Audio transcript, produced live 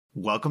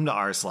Welcome to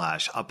r/, a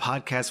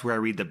podcast where I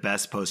read the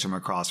best posts from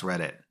across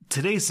Reddit.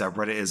 Today's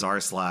subreddit is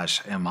r/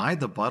 Am I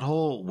the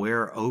butthole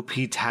where OP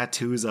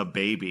tattoos a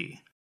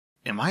baby?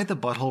 Am I the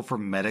butthole for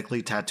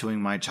medically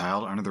tattooing my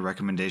child under the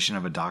recommendation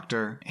of a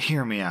doctor?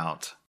 Hear me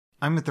out.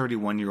 I'm a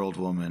 31-year-old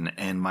woman,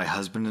 and my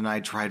husband and I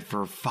tried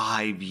for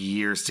 5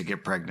 years to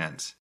get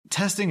pregnant.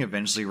 Testing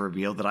eventually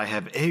revealed that I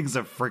have eggs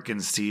of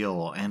frickin'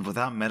 steel, and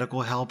without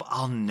medical help,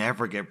 I'll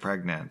never get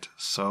pregnant.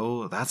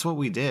 So that's what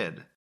we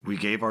did. We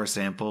gave our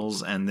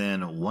samples, and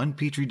then one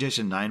petri dish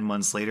and 9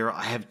 months later,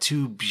 I have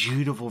 2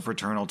 beautiful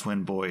fraternal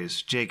twin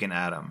boys, Jake and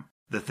Adam.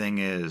 The thing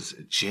is,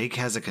 Jake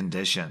has a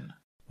condition.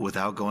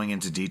 Without going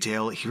into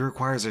detail, he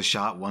requires a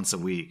shot once a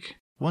week.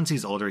 Once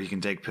he's older, he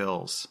can take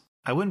pills.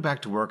 I went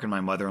back to work and my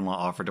mother-in-law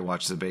offered to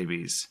watch the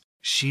babies.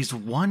 She's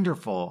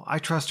wonderful. I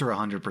trust her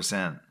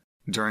 100%.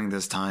 During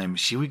this time,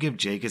 she would give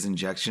Jake his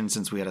injections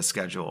since we had a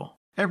schedule.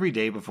 Every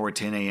day before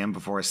 10 a.m.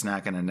 before a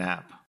snack and a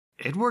nap.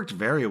 It worked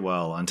very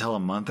well until a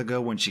month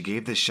ago when she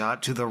gave the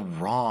shot to the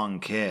wrong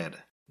kid.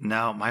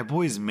 Now, my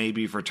boys may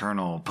be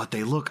fraternal, but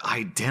they look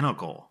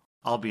identical.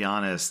 I'll be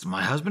honest,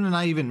 my husband and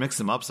I even mix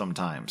them up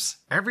sometimes.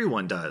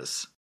 Everyone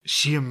does.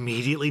 She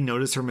immediately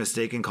noticed her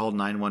mistake and called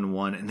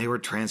 911 and they were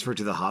transferred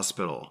to the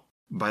hospital.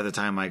 By the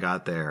time I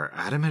got there,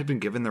 Adam had been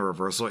given the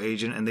reversal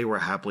agent and they were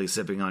happily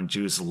sipping on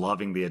juice,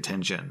 loving the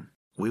attention.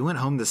 We went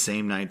home the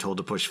same night told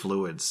to push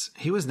fluids.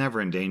 He was never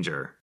in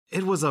danger.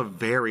 It was a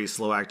very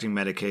slow-acting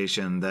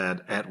medication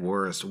that, at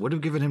worst, would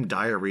have given him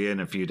diarrhea in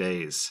a few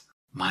days.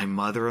 My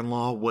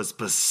mother-in-law was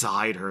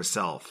beside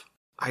herself.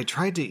 I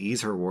tried to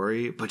ease her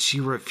worry, but she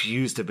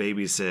refused to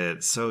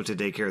babysit, so to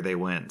daycare they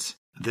went.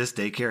 This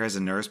daycare has a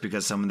nurse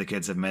because some of the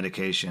kids have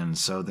medication,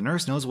 so the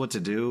nurse knows what to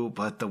do,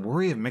 but the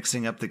worry of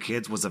mixing up the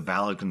kids was a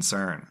valid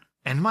concern.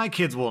 And my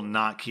kids will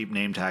not keep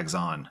name tags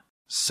on.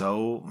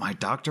 So, my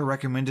doctor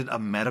recommended a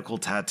medical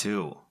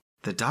tattoo.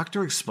 The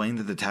doctor explained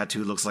that the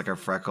tattoo looks like a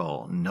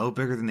freckle, no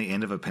bigger than the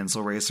end of a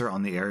pencil eraser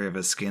on the area of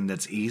his skin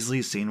that's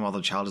easily seen while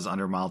the child is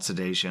under mild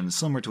sedation,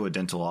 similar to a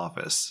dental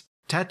office.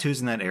 Tattoos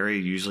in that area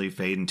usually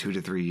fade in 2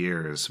 to 3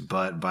 years,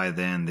 but by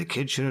then, the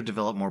kid should have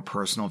developed more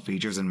personal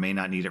features and may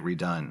not need it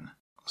redone.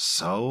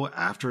 So,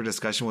 after a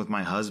discussion with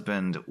my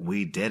husband,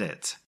 we did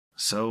it.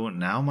 So,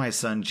 now my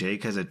son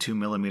Jake has a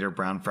 2mm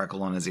brown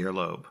freckle on his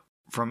earlobe.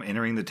 From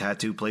entering the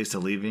tattoo place to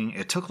leaving,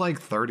 it took like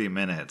 30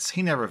 minutes.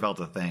 He never felt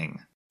a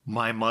thing.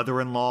 My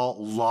mother-in-law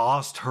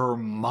lost her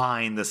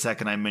mind the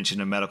second I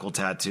mentioned a medical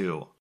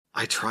tattoo.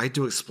 I tried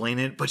to explain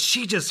it, but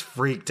she just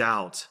freaked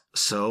out.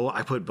 So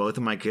I put both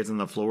of my kids on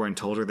the floor and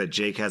told her that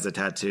Jake has a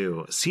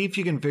tattoo. See if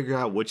you can figure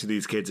out which of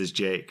these kids is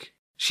Jake.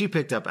 She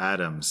picked up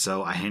Adam,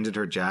 so I handed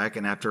her Jack,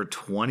 and after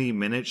 20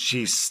 minutes,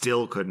 she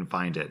still couldn't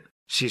find it.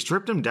 She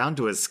stripped him down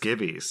to his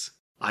skivvies.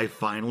 I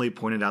finally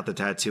pointed out the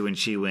tattoo and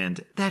she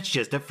went, "That's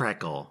just a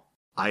freckle."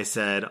 I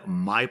said,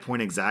 "My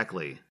point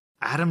exactly.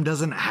 Adam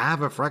doesn't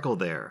have a freckle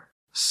there."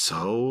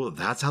 So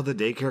that's how the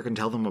daycare can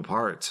tell them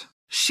apart.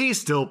 She's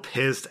still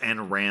pissed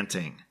and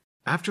ranting.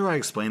 After I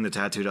explained the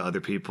tattoo to other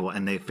people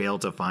and they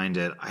failed to find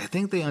it, I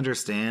think they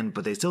understand,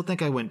 but they still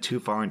think I went too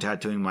far in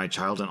tattooing my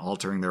child and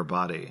altering their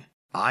body.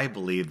 I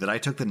believe that I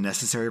took the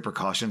necessary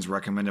precautions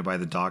recommended by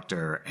the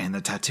doctor, and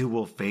the tattoo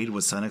will fade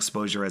with sun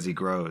exposure as he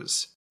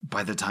grows.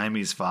 By the time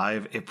he's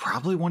 5, it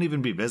probably won't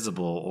even be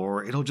visible,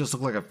 or it'll just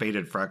look like a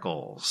faded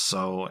freckle.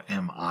 So,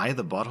 am I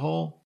the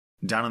butthole?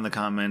 Down in the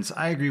comments,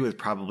 I agree with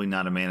probably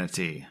not a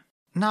manatee.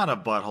 Not a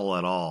butthole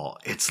at all.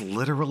 It's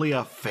literally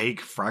a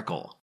fake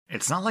freckle.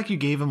 It's not like you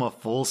gave him a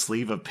full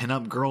sleeve of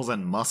pinup girls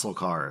and muscle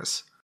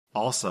cars.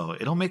 Also,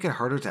 it'll make it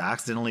harder to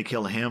accidentally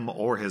kill him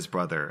or his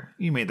brother.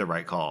 You made the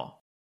right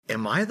call.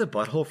 Am I the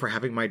butthole for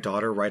having my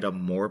daughter write a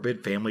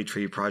morbid family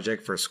tree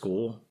project for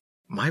school?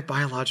 My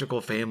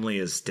biological family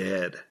is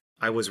dead.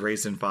 I was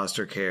raised in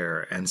foster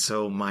care, and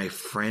so my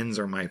friends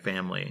are my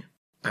family.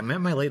 I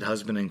met my late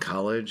husband in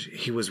college.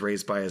 He was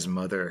raised by his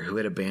mother, who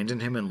had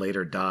abandoned him and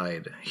later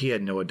died. He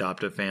had no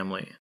adoptive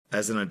family.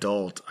 As an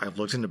adult, I've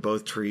looked into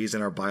both trees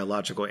and our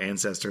biological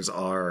ancestors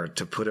are,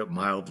 to put it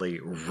mildly,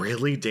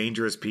 really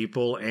dangerous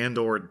people and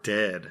or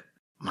dead.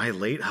 My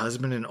late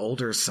husband and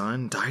older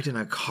son died in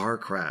a car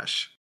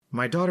crash.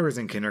 My daughter is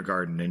in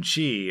kindergarten and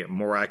she,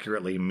 more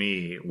accurately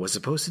me, was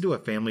supposed to do a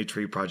family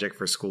tree project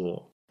for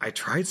school. I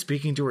tried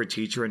speaking to her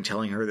teacher and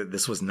telling her that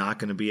this was not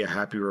going to be a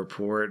happy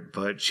report,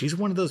 but she's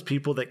one of those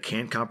people that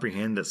can't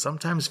comprehend that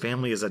sometimes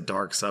family is a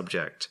dark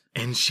subject.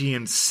 And she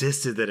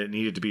insisted that it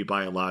needed to be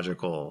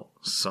biological.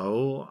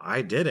 So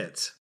I did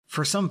it.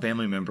 For some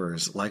family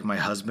members, like my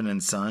husband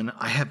and son,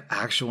 I have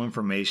actual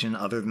information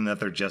other than that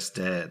they're just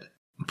dead.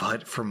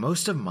 But for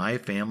most of my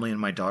family and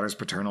my daughter's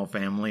paternal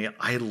family,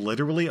 I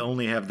literally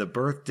only have the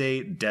birth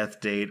date,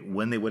 death date,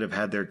 when they would have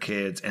had their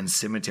kids, and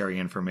cemetery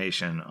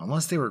information,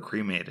 unless they were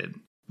cremated.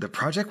 The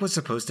project was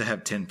supposed to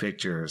have 10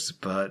 pictures,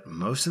 but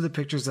most of the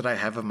pictures that I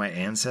have of my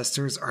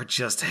ancestors are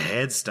just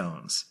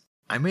headstones.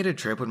 I made a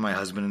trip when my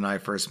husband and I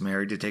first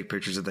married to take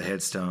pictures of the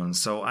headstones,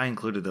 so I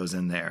included those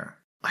in there.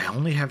 I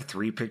only have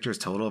 3 pictures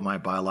total of my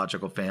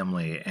biological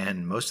family,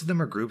 and most of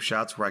them are group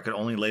shots where I could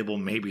only label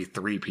maybe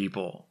 3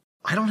 people.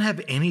 I don't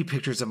have any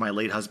pictures of my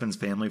late husband's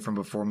family from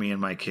before me and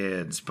my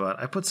kids, but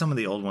I put some of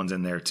the old ones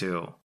in there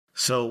too.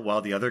 So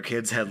while the other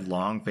kids had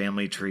long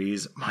family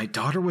trees, my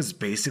daughter was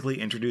basically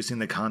introducing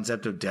the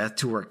concept of death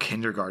to her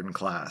kindergarten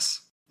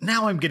class.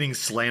 Now I'm getting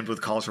slammed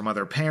with calls from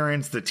other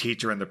parents, the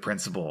teacher, and the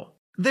principal.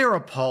 They're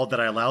appalled that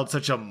I allowed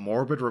such a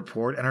morbid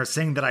report and are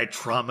saying that I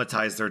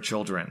traumatized their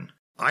children.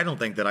 I don't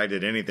think that I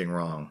did anything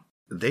wrong.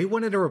 They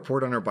wanted a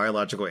report on her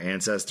biological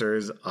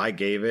ancestors, I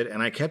gave it,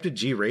 and I kept it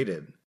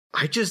G-rated.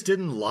 I just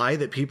didn't lie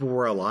that people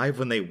were alive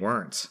when they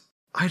weren't.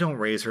 I don't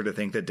raise her to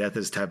think that death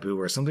is taboo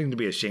or something to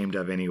be ashamed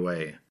of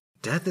anyway.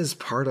 Death is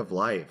part of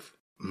life.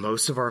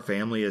 Most of our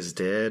family is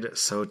dead,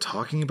 so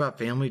talking about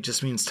family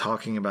just means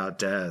talking about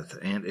death,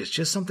 and it's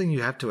just something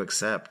you have to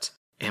accept.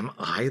 Am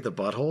I the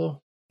butthole?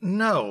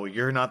 No,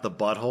 you're not the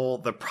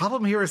butthole. The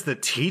problem here is the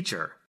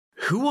teacher.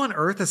 Who on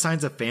earth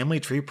assigns a family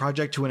tree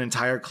project to an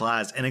entire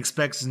class and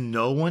expects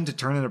no one to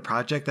turn in a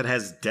project that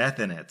has death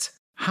in it?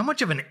 How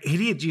much of an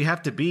idiot do you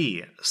have to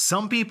be?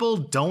 Some people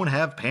don't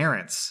have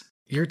parents.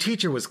 Your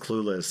teacher was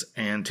clueless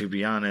and, to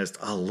be honest,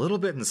 a little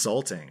bit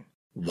insulting.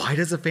 Why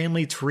does a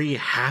family tree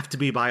have to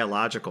be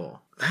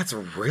biological? That's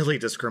really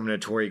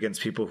discriminatory against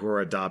people who are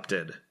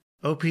adopted.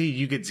 OP,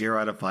 you get 0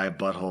 out of 5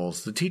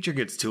 buttholes. The teacher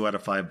gets 2 out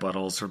of 5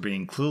 buttholes for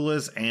being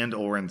clueless and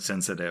or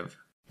insensitive.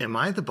 Am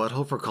I the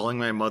butthole for calling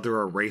my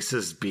mother a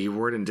racist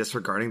B-word and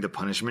disregarding the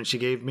punishment she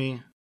gave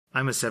me?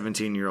 I'm a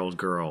 17-year-old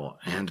girl,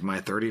 and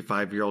my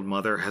 35-year-old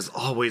mother has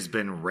always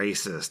been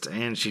racist,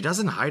 and she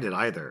doesn't hide it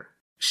either.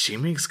 She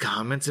makes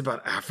comments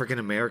about African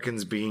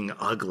Americans being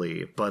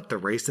ugly, but the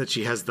race that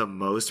she has the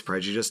most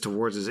prejudice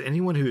towards is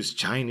anyone who's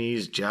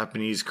Chinese,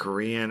 Japanese,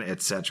 Korean,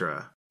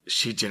 etc.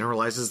 She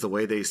generalizes the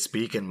way they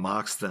speak and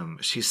mocks them.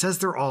 She says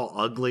they're all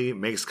ugly,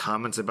 makes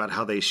comments about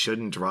how they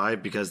shouldn't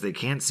drive because they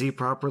can't see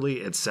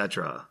properly,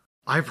 etc.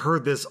 I've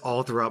heard this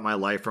all throughout my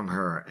life from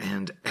her,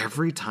 and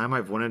every time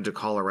I've wanted to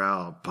call her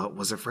out, but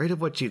was afraid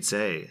of what she'd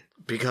say.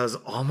 Because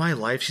all my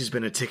life she's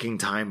been a ticking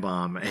time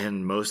bomb,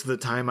 and most of the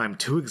time I'm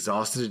too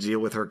exhausted to deal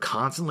with her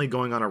constantly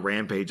going on a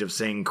rampage of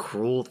saying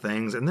cruel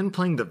things and then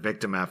playing the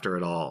victim after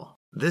it all.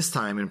 This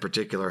time in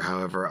particular,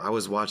 however, I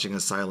was watching A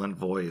Silent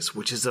Voice,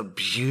 which is a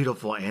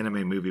beautiful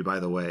anime movie, by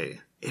the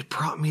way. It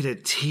brought me to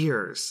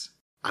tears.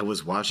 I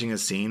was watching a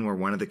scene where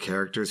one of the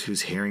characters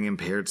who's hearing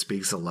impaired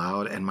speaks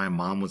aloud, and my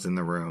mom was in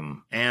the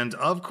room. And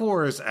of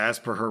course, as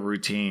per her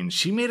routine,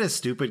 she made a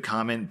stupid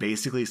comment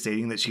basically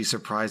stating that she's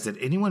surprised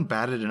that anyone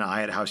batted an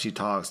eye at how she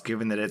talks,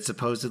 given that it's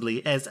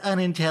supposedly as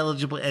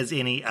unintelligible as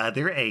any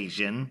other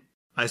Asian.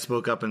 I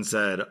spoke up and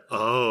said,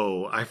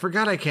 "Oh, I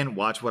forgot I can't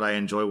watch what I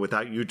enjoy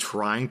without you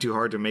trying too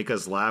hard to make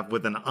us laugh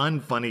with an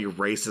unfunny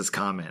racist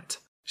comment."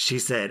 She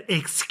said,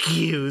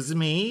 "Excuse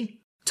me?"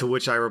 To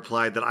which I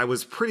replied that I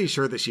was pretty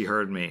sure that she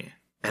heard me.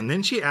 And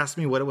then she asked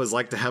me what it was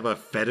like to have a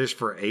fetish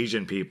for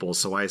Asian people,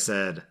 so I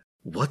said,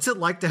 "What's it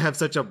like to have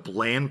such a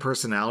bland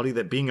personality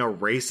that being a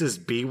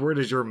racist B-word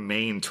is your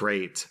main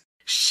trait?"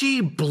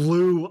 She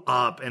blew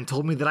up and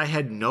told me that I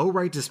had no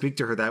right to speak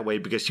to her that way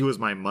because she was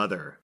my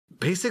mother.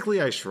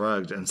 Basically, I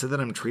shrugged and said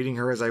that I'm treating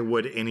her as I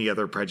would any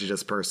other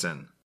prejudiced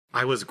person.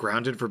 I was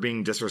grounded for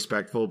being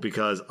disrespectful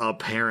because,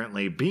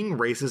 apparently, being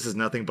racist is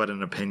nothing but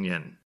an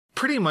opinion.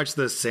 Pretty much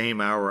the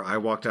same hour, I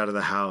walked out of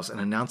the house and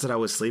announced that I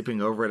was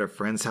sleeping over at a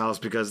friend's house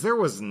because there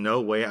was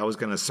no way I was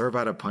going to serve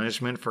out a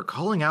punishment for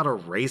calling out a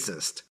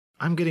racist.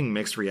 I'm getting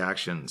mixed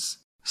reactions.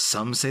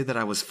 Some say that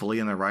I was fully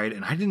in the right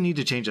and I didn't need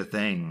to change a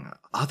thing.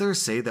 Others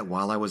say that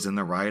while I was in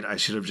the right, I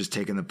should have just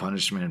taken the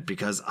punishment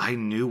because I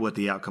knew what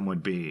the outcome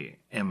would be.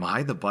 Am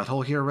I the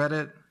butthole here,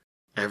 Reddit?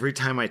 Every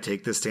time I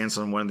take this stance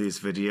on one of these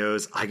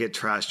videos, I get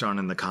trashed on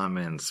in the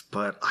comments,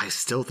 but I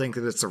still think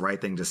that it's the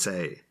right thing to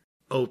say.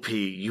 OP,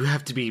 you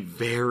have to be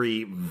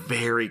very,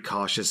 very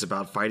cautious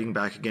about fighting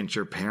back against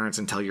your parents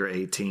until you're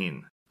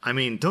 18. I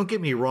mean, don't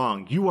get me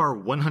wrong, you are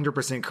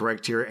 100%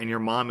 correct here and your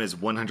mom is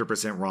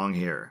 100% wrong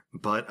here.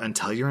 But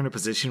until you're in a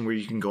position where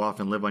you can go off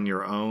and live on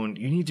your own,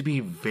 you need to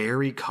be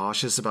very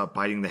cautious about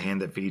biting the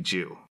hand that feeds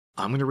you.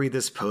 I'm going to read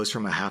this post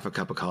from a half a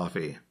cup of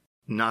coffee.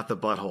 Not the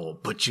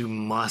butthole, but you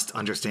must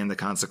understand the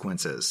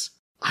consequences.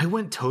 I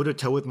went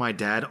toe-to-toe with my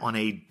dad on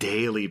a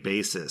daily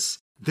basis.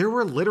 There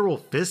were literal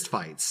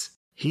fistfights.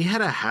 He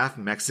had a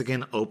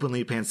half-Mexican,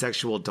 openly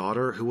pansexual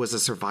daughter who was a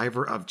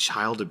survivor of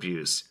child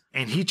abuse,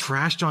 and he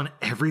trashed on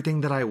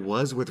everything that I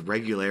was with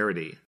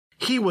regularity.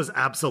 He was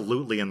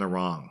absolutely in the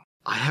wrong.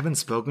 I haven't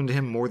spoken to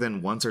him more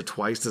than once or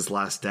twice this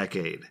last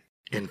decade.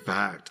 In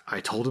fact, I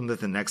told him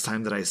that the next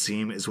time that I see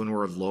him is when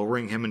we're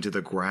lowering him into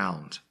the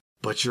ground.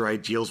 But your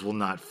ideals will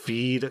not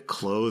feed,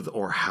 clothe,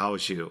 or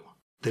house you.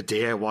 The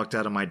day I walked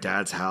out of my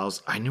dad's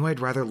house, I knew I'd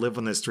rather live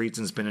on the streets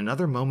and spend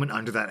another moment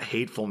under that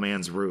hateful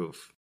man's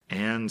roof.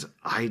 And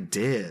I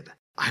did.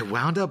 I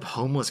wound up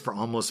homeless for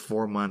almost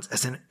 4 months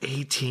as an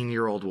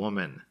 18-year-old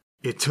woman.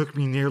 It took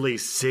me nearly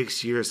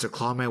 6 years to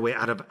claw my way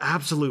out of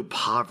absolute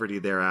poverty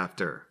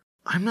thereafter.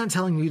 I'm not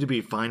telling you to be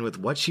fine with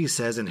what she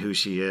says and who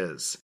she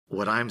is.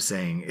 What I'm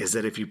saying is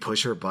that if you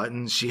push her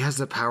buttons, she has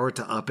the power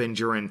to upend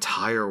your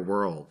entire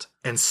world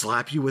and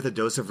slap you with a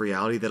dose of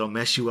reality that'll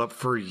mess you up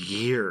for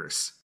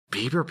years.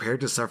 Be prepared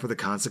to suffer the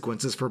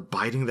consequences for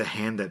biting the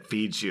hand that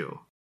feeds you.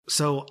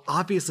 So,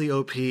 obviously,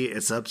 OP,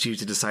 it's up to you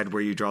to decide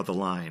where you draw the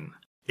line.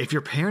 If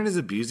your parent is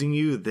abusing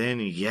you, then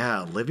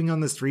yeah, living on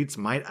the streets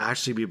might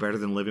actually be better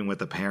than living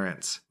with a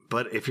parent.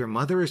 But if your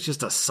mother is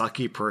just a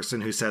sucky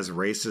person who says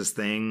racist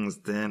things,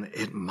 then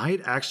it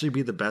might actually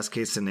be the best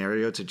case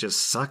scenario to just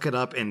suck it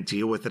up and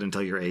deal with it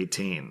until you're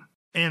 18.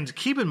 And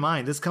keep in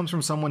mind, this comes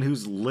from someone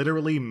who's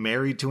literally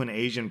married to an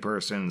Asian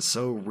person,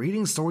 so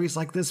reading stories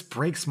like this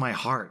breaks my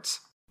heart.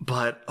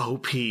 But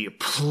OP,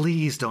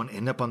 please don't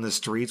end up on the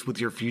streets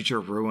with your future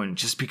ruined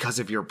just because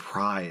of your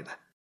pride.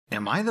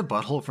 Am I the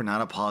butthole for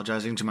not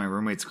apologizing to my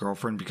roommate's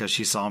girlfriend because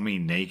she saw me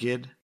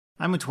naked?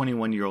 I'm a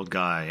 21-year-old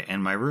guy,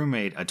 and my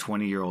roommate, a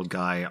 20-year-old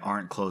guy,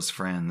 aren't close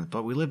friends,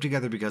 but we live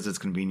together because it's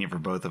convenient for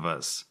both of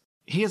us.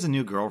 He has a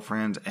new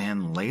girlfriend,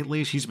 and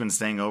lately she's been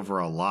staying over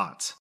a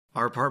lot.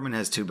 Our apartment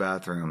has 2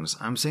 bathrooms.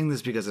 I'm saying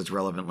this because it's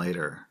relevant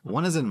later.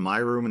 One is in my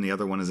room and the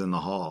other one is in the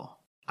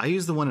hall. I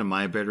use the one in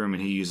my bedroom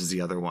and he uses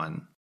the other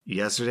one.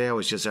 Yesterday I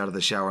was just out of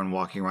the shower and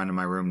walking around in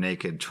my room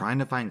naked, trying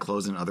to find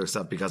clothes and other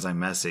stuff because I'm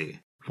messy,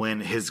 when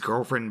his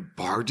girlfriend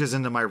barges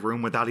into my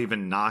room without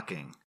even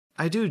knocking.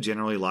 I do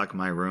generally lock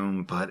my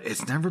room, but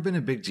it's never been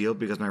a big deal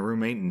because my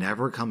roommate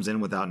never comes in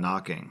without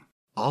knocking.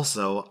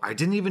 Also, I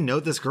didn't even know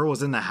this girl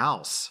was in the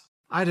house.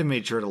 I'd have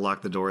made sure to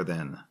lock the door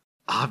then.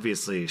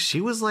 Obviously, she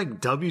was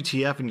like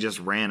WTF and just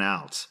ran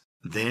out.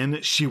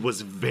 Then she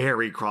was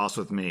very cross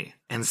with me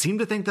and seemed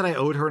to think that I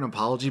owed her an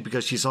apology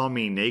because she saw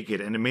me naked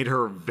and it made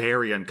her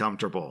very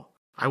uncomfortable.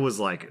 I was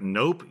like,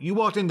 nope, you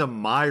walked into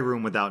my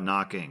room without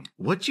knocking.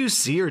 What you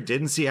see or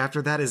didn't see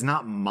after that is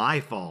not my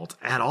fault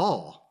at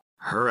all.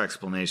 Her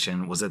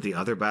explanation was that the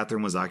other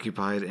bathroom was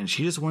occupied and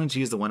she just wanted to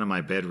use the one in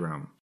my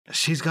bedroom.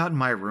 She's gotten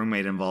my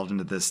roommate involved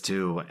into this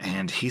too,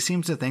 and he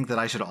seems to think that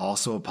I should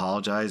also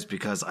apologize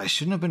because I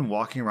shouldn't have been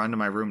walking around in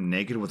my room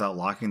naked without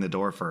locking the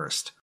door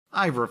first.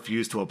 I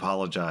refuse to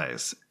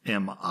apologize.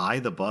 Am I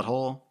the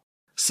butthole?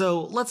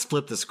 So let's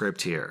flip the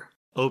script here.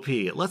 OP,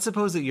 let's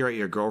suppose that you're at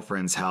your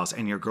girlfriend's house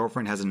and your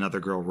girlfriend has another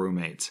girl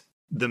roommate.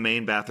 The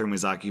main bathroom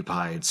is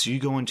occupied, so you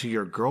go into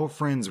your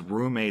girlfriend's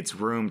roommate's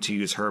room to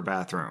use her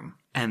bathroom.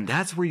 And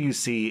that's where you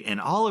see, in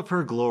all of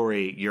her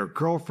glory, your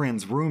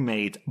girlfriend's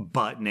roommate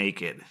butt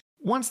naked.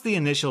 Once the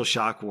initial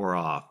shock wore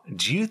off,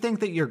 do you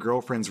think that your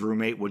girlfriend's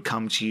roommate would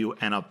come to you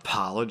and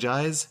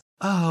apologize?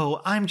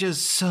 Oh, I'm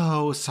just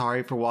so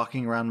sorry for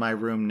walking around my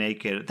room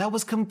naked. That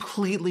was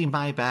completely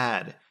my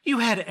bad. You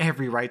had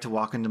every right to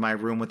walk into my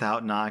room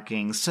without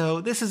knocking,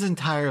 so this is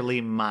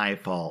entirely my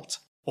fault.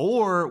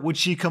 Or would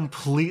she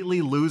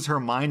completely lose her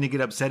mind and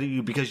get upset at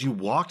you because you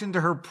walked into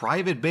her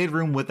private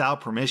bedroom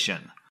without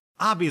permission?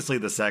 Obviously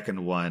the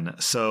second one,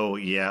 so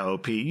yeah,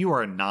 OP, you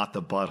are not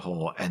the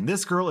butthole, and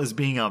this girl is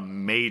being a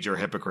major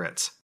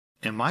hypocrite.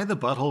 Am I the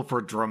butthole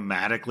for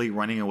dramatically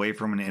running away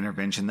from an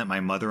intervention that my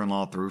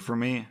mother-in-law threw for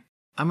me?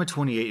 I'm a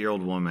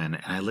 28-year-old woman,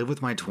 and I live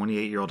with my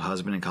 28-year-old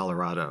husband in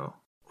Colorado.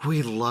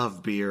 We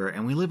love beer,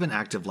 and we live an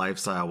active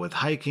lifestyle with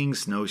hiking,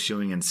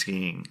 snowshoeing, and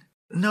skiing.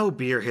 No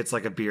beer hits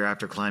like a beer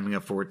after climbing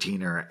a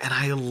 14er, and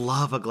I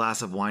love a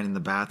glass of wine in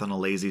the bath on a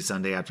lazy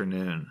Sunday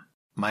afternoon.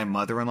 My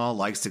mother-in-law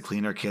likes to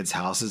clean our kids'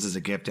 houses as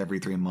a gift every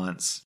 3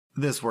 months.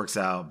 This works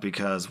out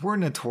because we're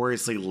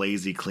notoriously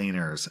lazy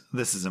cleaners.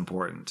 This is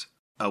important.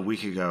 A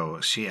week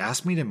ago, she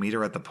asked me to meet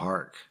her at the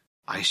park.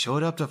 I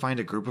showed up to find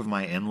a group of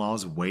my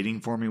in-laws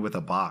waiting for me with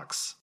a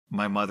box.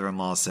 My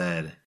mother-in-law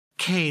said,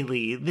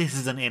 "Kaylee, this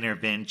is an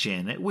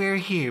intervention. We're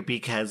here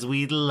because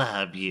we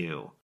love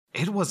you."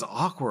 It was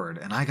awkward,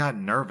 and I got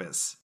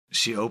nervous.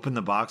 She opened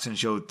the box and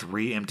showed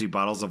 3 empty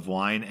bottles of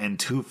wine and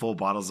 2 full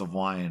bottles of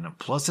wine,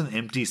 plus an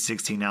empty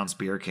 16-ounce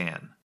beer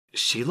can.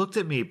 She looked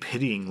at me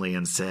pityingly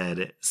and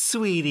said,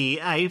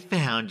 "Sweetie, I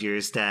found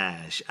your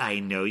stash. I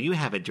know you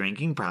have a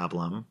drinking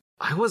problem."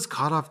 I was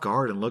caught off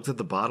guard and looked at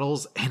the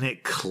bottles, and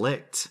it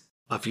clicked.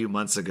 A few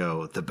months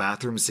ago, the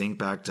bathroom sink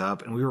backed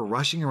up, and we were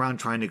rushing around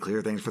trying to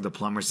clear things for the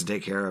plumbers to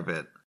take care of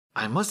it.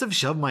 I must have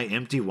shoved my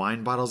empty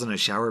wine bottles and a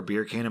shower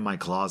beer can in my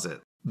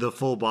closet. The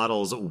full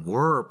bottles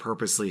were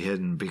purposely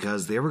hidden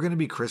because they were going to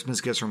be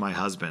Christmas gifts from my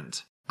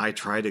husband. I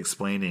tried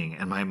explaining,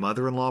 and my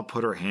mother-in-law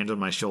put her hand on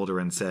my shoulder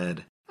and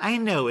said, "I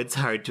know it's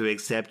hard to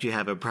accept you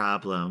have a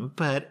problem,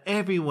 but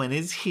everyone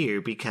is here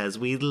because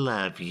we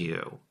love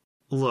you."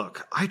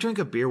 Look, I drink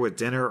a beer with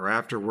dinner or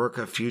after work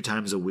a few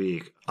times a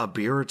week, a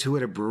beer or 2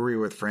 at a brewery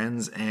with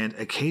friends, and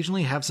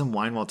occasionally have some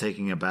wine while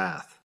taking a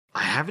bath.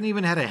 I haven't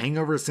even had a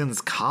hangover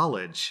since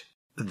college.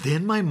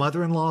 Then my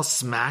mother-in-law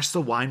smashed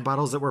the wine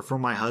bottles that were for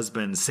my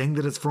husband, saying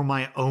that it's for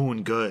my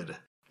own good.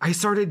 I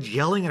started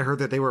yelling at her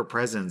that they were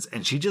presents,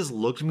 and she just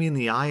looked me in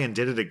the eye and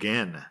did it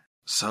again.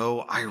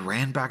 So I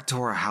ran back to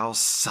our house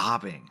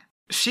sobbing.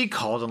 She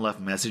called and left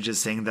messages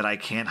saying that I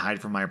can't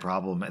hide from my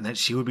problem and that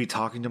she would be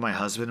talking to my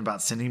husband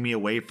about sending me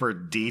away for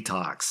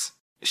detox.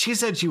 She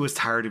said she was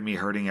tired of me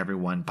hurting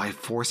everyone by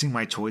forcing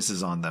my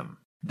choices on them.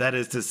 That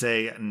is to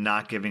say,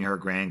 not giving her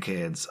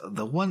grandkids,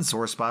 the one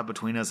sore spot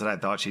between us that I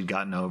thought she'd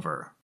gotten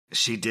over.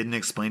 She didn't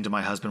explain to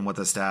my husband what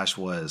the stash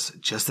was,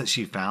 just that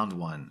she found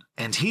one.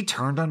 And he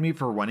turned on me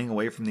for running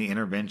away from the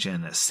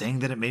intervention, saying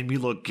that it made me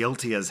look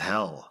guilty as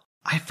hell.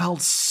 I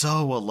felt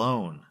so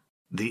alone.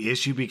 The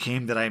issue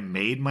became that I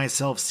made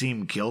myself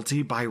seem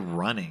guilty by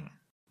running.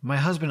 My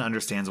husband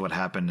understands what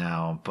happened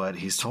now, but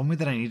he's told me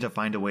that I need to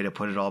find a way to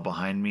put it all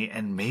behind me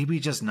and maybe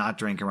just not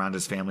drink around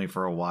his family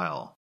for a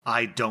while.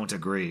 I don't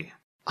agree.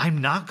 I'm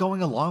not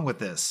going along with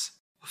this.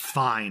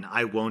 Fine,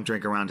 I won't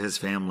drink around his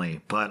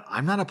family, but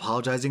I'm not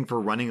apologizing for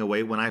running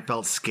away when I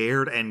felt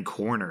scared and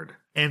cornered.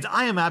 And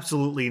I am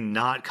absolutely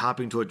not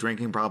copping to a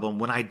drinking problem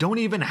when I don't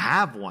even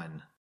have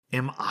one.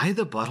 Am I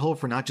the butthole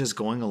for not just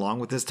going along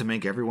with this to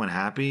make everyone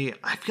happy?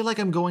 I feel like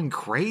I'm going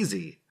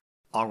crazy.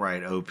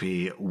 Alright, OP,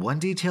 one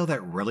detail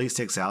that really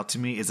sticks out to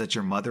me is that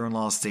your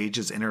mother-in-law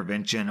stages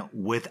intervention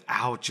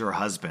without your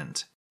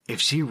husband.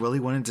 If she really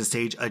wanted to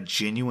stage a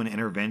genuine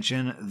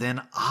intervention,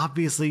 then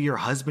obviously your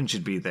husband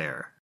should be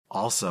there.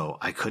 Also,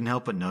 I couldn't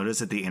help but notice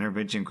that the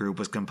intervention group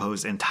was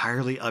composed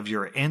entirely of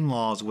your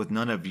in-laws with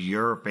none of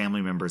your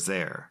family members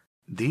there.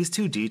 These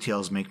two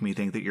details make me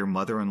think that your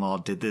mother-in-law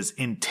did this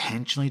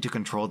intentionally to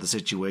control the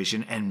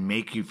situation and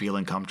make you feel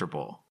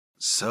uncomfortable.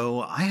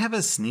 So, I have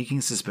a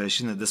sneaking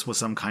suspicion that this was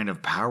some kind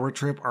of power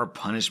trip or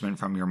punishment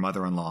from your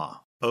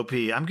mother-in-law. OP,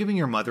 I'm giving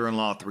your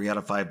mother-in-law 3 out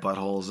of 5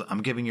 buttholes,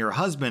 I'm giving your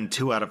husband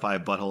 2 out of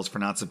 5 buttholes for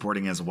not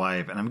supporting his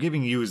wife, and I'm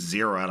giving you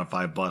 0 out of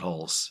 5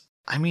 buttholes.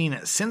 I mean,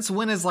 since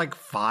when is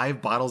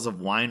 5 bottles of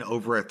wine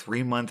over a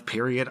 3-month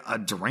period a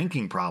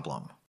drinking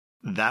problem?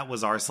 That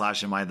was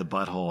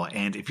r/AmITheButthole,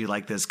 and if you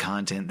like this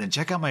content, then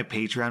check out my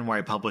Patreon where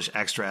I publish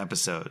extra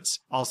episodes.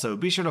 Also,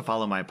 be sure to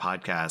follow my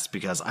podcast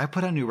because I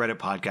put out new Reddit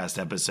podcast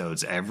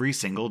episodes every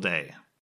single day.